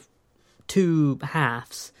sort of 2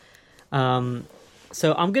 halves. So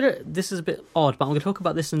this is a bit odd, but I'm gonna talk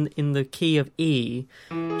about this in the key of E,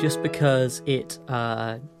 just because it's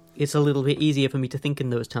a little bit easier for me to think in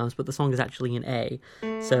those terms, but the song is actually in A.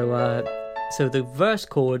 So the verse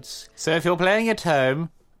chords... So if you're playing at home,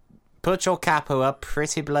 put your capo up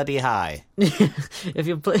pretty bloody high. If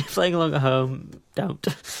you're playing along at home, don't.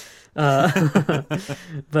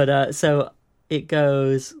 But so it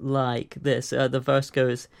goes like this. The verse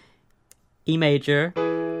goes E major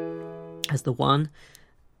as the 1,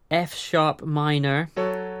 F sharp minor,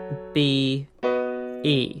 B,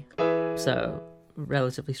 E. So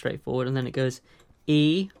relatively straightforward. And then it goes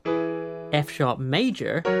E, F sharp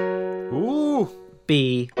major, ooh,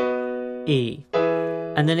 B, E.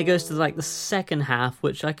 And then it goes to, like, the second half,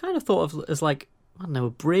 which I kind of thought of as, like, I don't know, a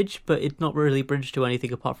bridge, but it's not really a bridge to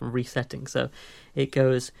anything apart from resetting. So it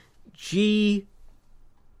goes G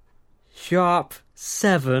sharp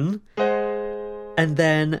 7, and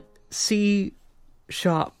then C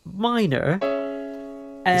sharp minor.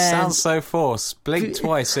 It sounds so forced. Blink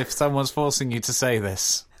twice if someone's forcing you to say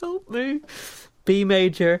this. Help me. B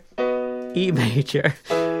major, E major,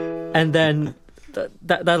 and then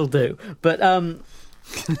that'll do. But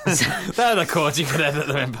they're the chords you can edit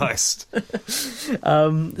them in post.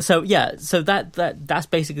 So that's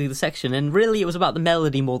basically the section, and really it was about the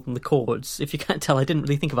melody more than the chords. If you can't tell, I didn't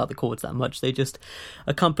really think about the chords that much. They just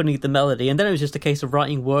accompanied the melody, and then it was just a case of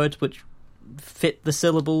writing words which fit the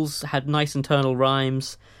syllables, had nice internal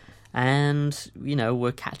rhymes, and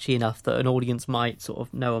were catchy enough that an audience might sort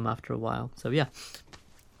of know them after a while. So yeah.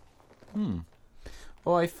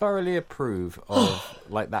 Well, I thoroughly approve of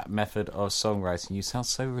that method of songwriting. You sound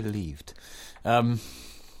so relieved. I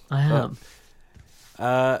am.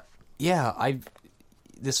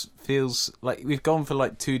 This feels like we've gone for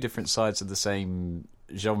two different sides of the same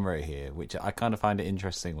genre here, which I kind of find it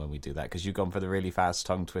interesting when we do that, because you've gone for the really fast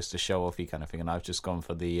tongue twister show offy kind of thing, and I've just gone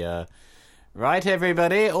for the right,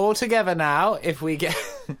 everybody all together now. If we get,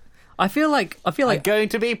 I feel like I'm going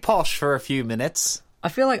to be posh for a few minutes. I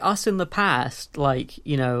feel like us in the past,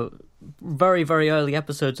 very, very early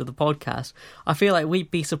episodes of the podcast, I feel like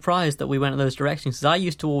we'd be surprised that we went in those directions. Because I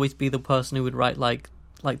used to always be the person who would write like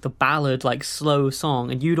the ballad, slow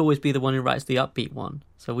song, and you'd always be the one who writes the upbeat one.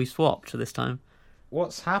 So we swapped this time.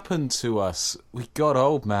 What's happened to us? We got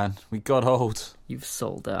old, man. We got old. You've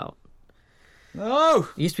sold out. No!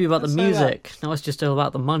 It used to be about the music. Now it's just all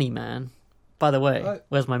about the money, man. By the way,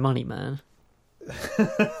 where's my money, man?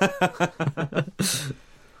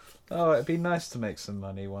 Oh, it'd be nice to make some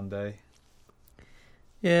money one day.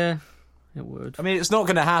 Yeah, it would. I mean, it's not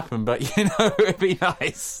going to happen, but it'd be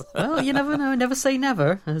nice. Well, you never know. Never say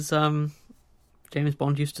never, as James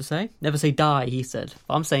Bond used to say. Never say die, he said.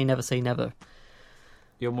 But I'm saying never say never.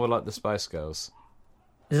 You're more like the Spice Girls.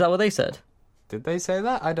 Is that what they said? Did they say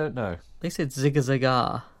that? I don't know. They said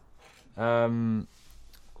zigga zigga.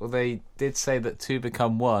 Well, they did say that two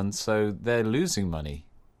become one, so they're losing money.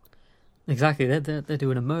 Exactly, they're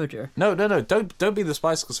doing a merger. No, don't be the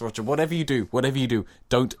Spice Girls, Roger. Whatever you do,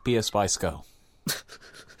 don't be a Spice Girl.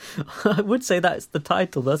 I would say that's the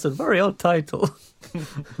title. That's a very odd title.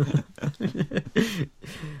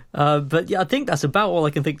 But yeah, I think that's about all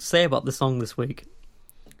I can think to say about the song this week.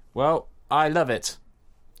 Well, I love it.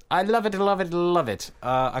 I love it.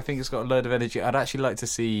 I think it's got a load of energy. I'd actually like to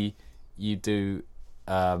see you do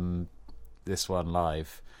this one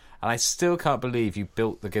live. And I still can't believe you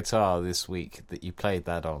built the guitar this week that you played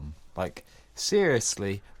that on.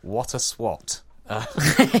 Seriously, what a swat.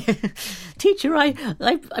 Teacher, I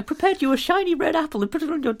prepared you a shiny red apple and put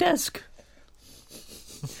it on your desk.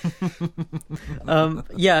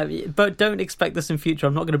 Yeah, but don't expect this in future.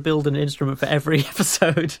 I'm not going to build an instrument for every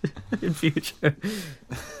episode in future.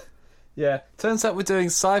 Yeah, turns out we're doing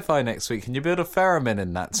sci-fi next week. Can you build a theremin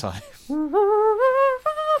in that time?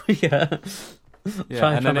 Yeah. Yeah,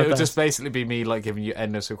 and then it would just basically be me giving you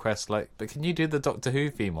endless requests but can you do the Doctor Who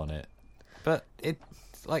theme on it? But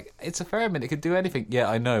it's a theremin, it could do anything. Yeah,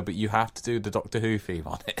 I know, but you have to do the Doctor Who theme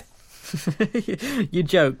on it. You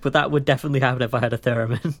joke, but that would definitely happen if I had a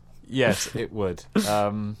theremin. Yes, it would.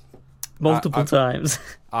 Multiple times.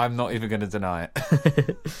 I'm not even going to deny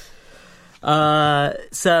it.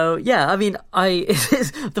 So yeah, I mean,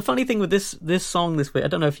 the funny thing with this song this week, I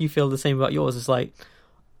don't know if you feel the same about yours, is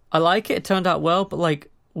I like it turned out well, but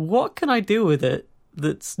what can I do with it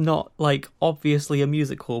that's not obviously a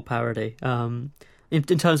music hall parody, in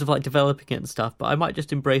terms of developing it and stuff, but I might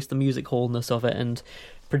just embrace the music hallness of it and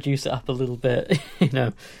produce it up a little bit.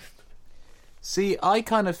 See, I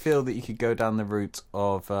kind of feel that you could go down the route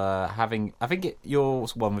of having... I think your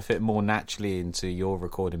one would fit more naturally into your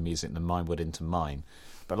recording music than mine would into mine.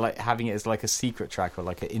 But having it as a secret track or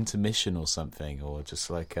an intermission or something, or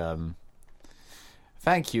just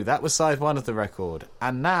Thank you, that was side 1 of the record.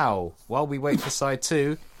 And now, while we wait for side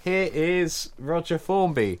 2, here is Roger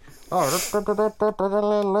Formby. One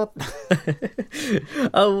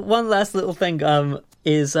last little thing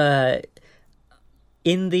is...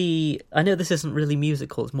 in the... I know this isn't really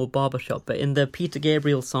musical, it's more barbershop, but in the Peter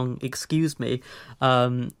Gabriel song, Excuse Me,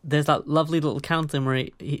 there's that lovely little counting where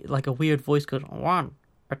he a weird voice goes, 1,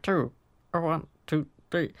 2, 1, 2,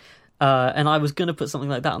 3. And I was going to put something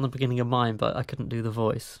like that on the beginning of mine, but I couldn't do the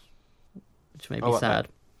voice, which made me sad.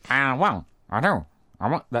 Well, I know.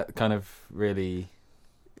 That kind of really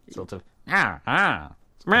sort of... see?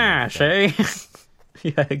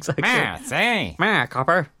 Yeah, exactly. See?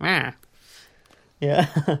 Copper. Yeah.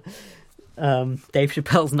 Dave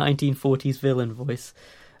Chappelle's 1940s villain voice.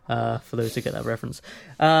 for those who get that reference.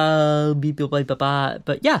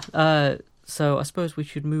 But yeah, so I suppose we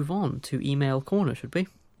should move on to email corner, should we?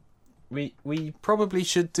 We probably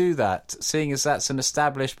should do that, seeing as that's an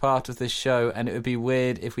established part of this show, and it would be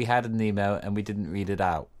weird if we had an email and we didn't read it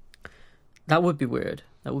out. That would be weird.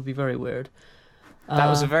 That would be very weird. That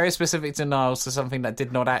was a very specific denial to something that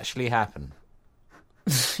did not actually happen.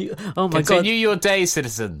 Oh my God! Continue your day,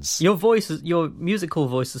 citizens. Your musical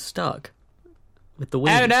voice is stuck with the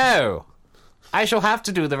wind. Oh no! I shall have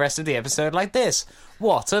to do the rest of the episode like this.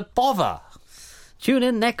 What a bother! Tune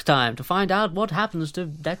in next time to find out what happens to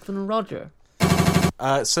Declan and Roger.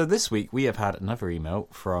 So this week we have had another email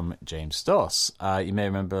from James Stoss. You may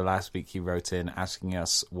remember last week he wrote in asking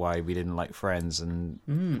us why we didn't like Friends and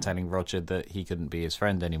telling Roger that he couldn't be his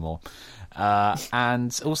friend anymore.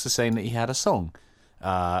 And also saying that he had a song.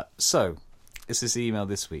 So this is the email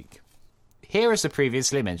this week. Here is the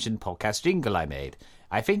previously mentioned podcast jingle I made.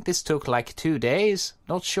 I think this took like 2 days.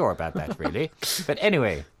 Not sure about that, really. But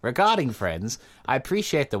anyway, regarding Friends, I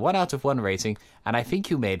appreciate the 1 out of 1 rating, and I think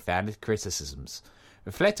you made valid criticisms.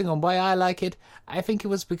 Reflecting on why I like it, I think it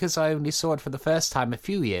was because I only saw it for the first time a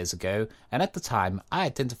few years ago, and at the time, I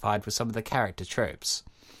identified with some of the character tropes.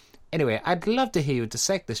 Anyway, I'd love to hear you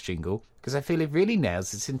dissect this jingle, because I feel it really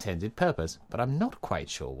nails its intended purpose, but I'm not quite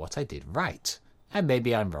sure what I did right. And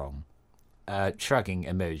maybe I'm wrong. Shrugging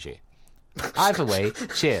emoji. Either way,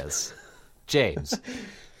 cheers. James.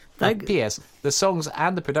 P.S. The songs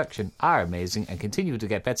and the production are amazing and continue to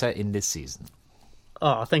get better in this season.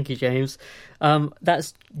 Oh, thank you, James.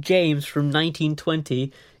 That's James from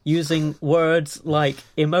 1920 using words like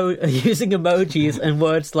using emojis and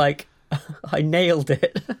words like I nailed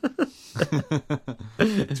it.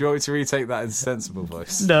 Do you want me to retake that in sensible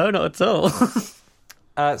voice? No, not at all.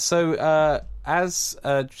 As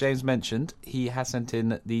James mentioned, he has sent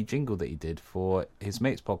in the jingle that he did for his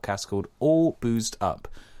mate's podcast called All Boozed Up,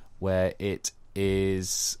 where it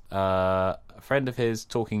is a friend of his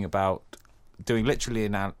talking about doing literary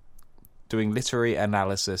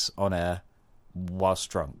analysis on air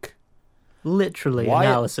whilst drunk.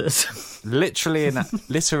 Analysis.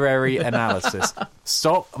 Literary analysis.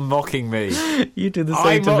 Stop mocking me. You do the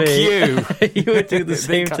same to me. I mock you. You would do the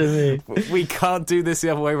same to me. We can't do this the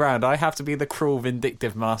other way around. I have to be the cruel,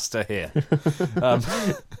 vindictive master here.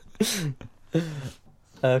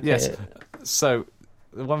 Okay. Yes. So,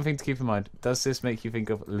 the one thing to keep in mind, does this make you think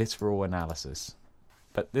of literal analysis?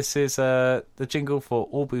 But this is the jingle for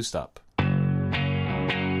All Boozed Up.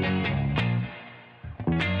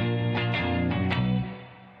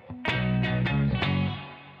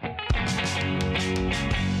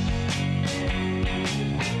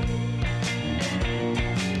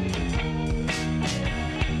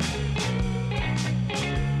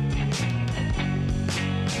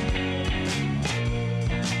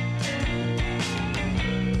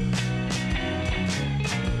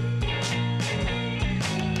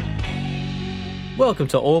 Welcome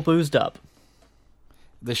to All Boozed Up,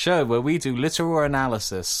 the show where we do literal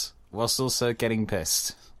analysis whilst also getting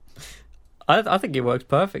pissed. I think it works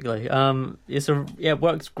perfectly. It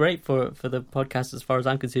works great for the podcast as far as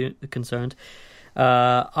I'm concerned.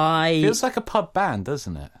 Feels like a pub band,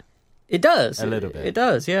 doesn't it? It does a little bit. It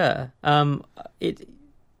does, yeah. I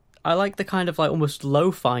like the kind of like almost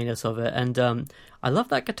lo-fi-ness of it, and I love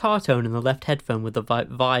that guitar tone in the left headphone with the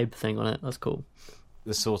vibe thing on it. That's cool.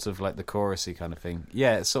 The sort of like the chorusy kind of thing.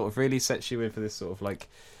 Yeah, it sort of really sets you in for this sort of like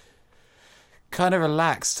kind of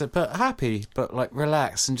relaxed but happy, but like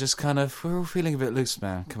relaxed and just kind of, we're all feeling a bit loose,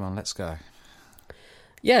 man. Come on, let's go.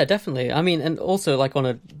 Yeah, definitely. I mean, and also like on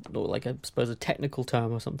I suppose a technical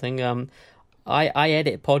term or something. I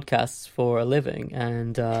edit podcasts for a living,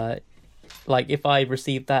 and like if I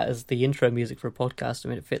received that as the intro music for a podcast, I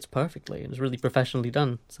mean, it fits perfectly. It's really professionally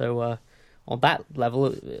done. So on that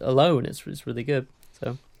level alone, it's really good.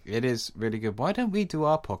 So it is really good. Why don't we do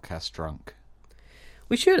our podcast drunk?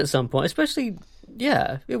 We should at some point, especially.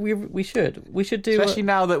 Yeah, we should. We should do, especially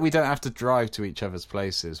now that we don't have to drive to each other's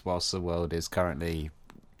places whilst the world is currently,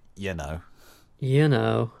 you know. You've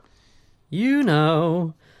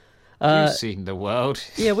seen the world.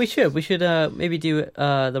 Yeah, we should. We should maybe do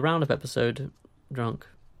the roundup episode drunk.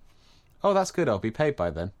 Oh, that's good. I'll be paid by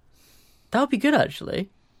then. That would be good, actually.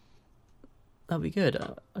 That'd be good.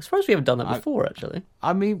 I suppose we haven't done that before, actually.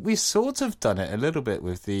 I mean, we sort of done it a little bit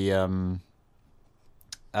with the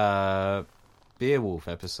Beowulf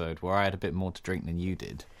episode, where I had a bit more to drink than you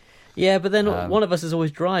did. Yeah, but then one of us is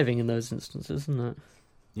always driving in those instances, isn't it?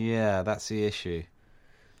 Yeah, that's the issue.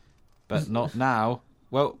 But not now.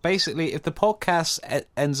 Well, basically, if the podcast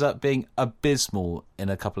ends up being abysmal in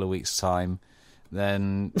a couple of weeks' time,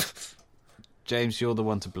 then James, you're the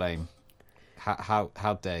one to blame.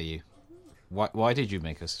 How dare you? Why did you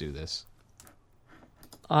make us do this?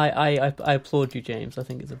 I applaud you, James. I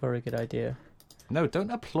think it's a very good idea. No, don't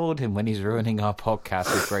applaud him when he's ruining our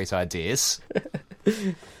podcast with great ideas.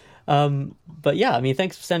 But yeah, I mean,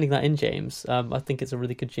 thanks for sending that in, James. I think it's a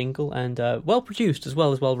really good jingle and well produced as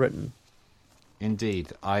well as well written.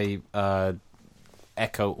 Indeed, I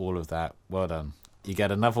echo all of that. Well done. You get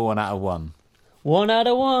another 1 out of 1. 1 out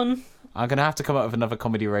of 1. I'm going to have to come up with another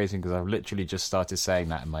comedy rating because I've literally just started saying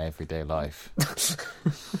that in my everyday life.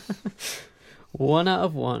 1 out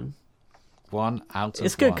of 1. 1 out of 1.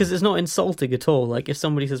 It's good because it's not insulting at all. Like if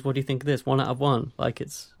somebody says, "What do you think of this?" 1 out of 1. Like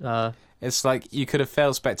it's. It's like you could have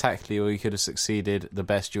failed spectacularly, or you could have succeeded the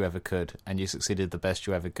best you ever could, and you succeeded the best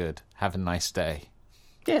you ever could. Have a nice day.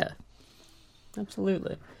 Yeah,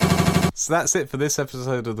 absolutely. So that's it for this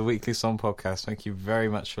episode of the Weekly Song Podcast. Thank you very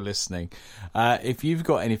much for listening. If you've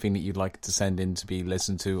got anything that you'd like to send in to be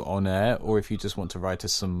listened to on air, or if you just want to write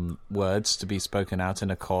us some words to be spoken out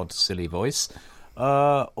in a cod, silly voice,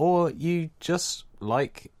 or you just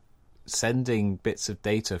like sending bits of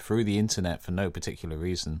data through the internet for no particular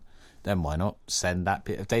reason, then why not send that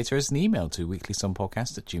bit of data as an email to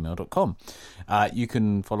weeklysongpodcast@gmail.com. You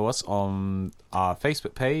can follow us on our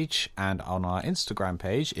Facebook page and on our Instagram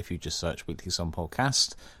page if you just search Weekly Song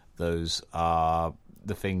Podcast. Those are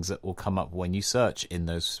the things that will come up when you search in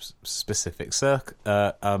those specific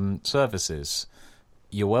services.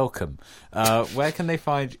 You're welcome. Where can they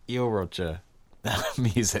find your Roger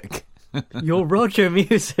music? Your Roger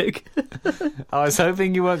music. I was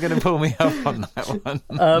hoping you weren't going to pull me up on that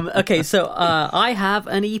one. Okay, so I have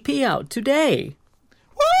an EP out today.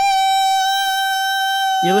 Woo!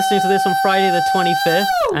 You're listening to this on Friday the 25th,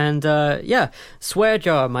 and yeah, Swear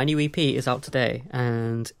Jar, my new EP, is out today,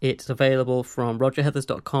 and it's available from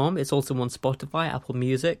rogerheathers.com. It's also on Spotify, Apple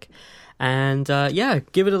Music, and yeah,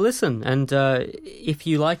 give it a listen. And if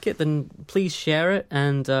you like it, then please share it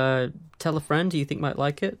and tell a friend who you think might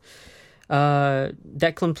like it.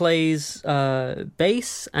 Declan plays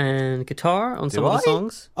bass and guitar on some of the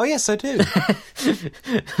songs. Oh, yes, I do.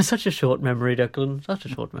 Such a short memory, Declan. Such a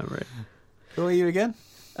short memory. Who are you again?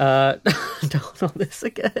 Don't on this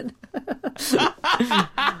again.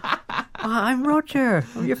 I'm Roger.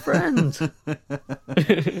 I'm your friend.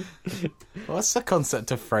 What's the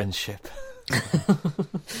concept of friendship?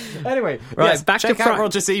 Anyway, right, yes, back check to out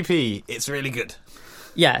Roger's EP. It's really good.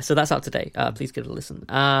 Yeah, so that's out today. Please give it a listen.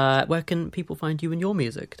 Where can people find you and your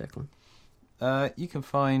music, Declan? You can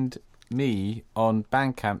find me on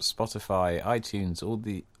Bandcamp, Spotify, iTunes, all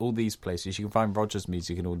these places. You can find Roger's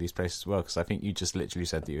music in all these places as well, because I think you just literally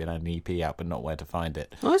said that you had an EP out, but not where to find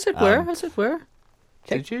it. Oh, I said where?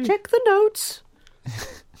 Did you? Check the notes.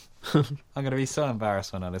 I'm going to be so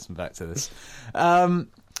embarrassed when I listen back to this. Yeah,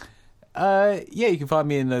 you can find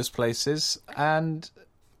me in those places, and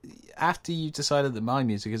after you've decided that my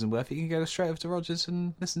music isn't worth it, you can go straight over to Roger's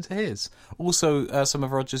and listen to his. Also, some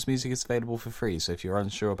of Roger's music is available for free, so if you're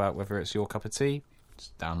unsure about whether it's your cup of tea,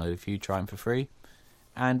 just download a few, try them for free.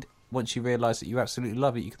 And once you realise that you absolutely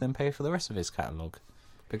love it, you can then pay for the rest of his catalogue,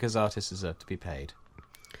 because artists deserve to be paid.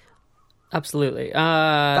 Absolutely.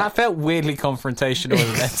 That felt weirdly confrontational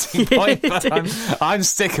as an ending point, but I'm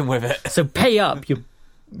sticking with it. So pay up, you...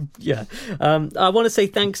 Yeah, I want to say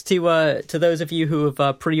thanks to those of you who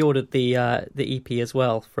have pre-ordered the EP as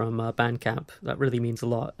well from Bandcamp. That really means a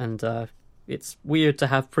lot, and it's weird to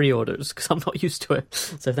have pre-orders because I'm not used to it.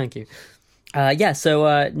 So thank you. Yeah,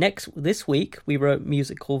 so this week we wrote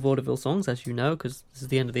music called Vaudeville Songs, as you know, because this is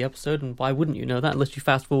the end of the episode, and why wouldn't you know that unless you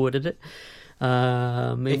fast-forwarded it?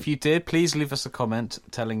 If you did, please leave us a comment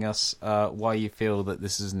telling us why you feel that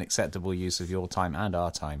this is an acceptable use of your time and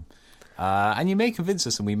our time. And you may convince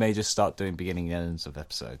us, and we may just start doing beginning and ends of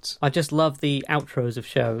episodes. I just love the outros of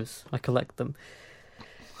shows. I collect them.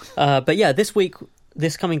 But yeah, this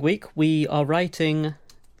coming week, we are writing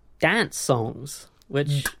dance songs,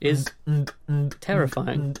 which is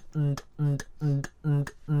terrifying.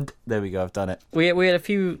 There we go, I've done it. We had a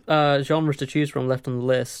few genres to choose from left on the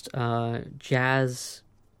list. Jazz,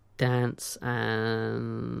 dance,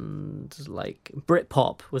 and like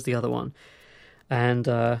Britpop was the other one. And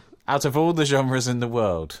out of all the genres in the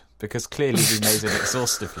world, because clearly we made an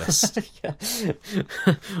exhaustive list. Yeah.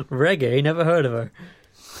 Reggae, never heard of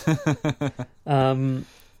her.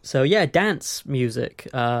 So yeah, dance music.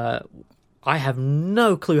 I have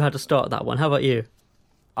no clue how to start that one. How about you?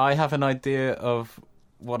 I have an idea of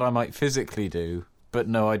what I might physically do, but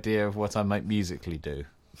no idea of what I might musically do.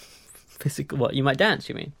 Physical? What, you might dance,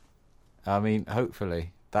 you mean? I mean,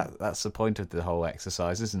 hopefully. That's the point of the whole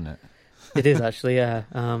exercise, isn't it? It is actually, yeah.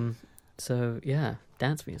 So yeah,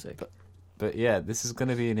 dance music. But yeah, this is going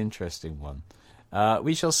to be an interesting one.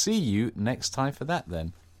 We shall see you next time for that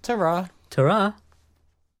then. Ta-ra! Ta-ra!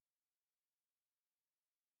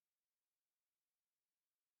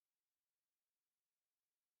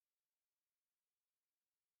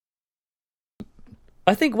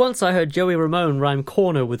 I think once I heard Joey Ramone rhyme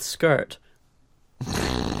corner with skirt.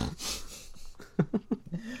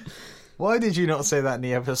 Why did you not say that in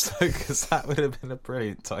the episode? Because that would have been a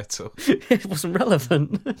brilliant title. It wasn't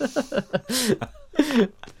relevant.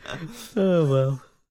 Oh, well.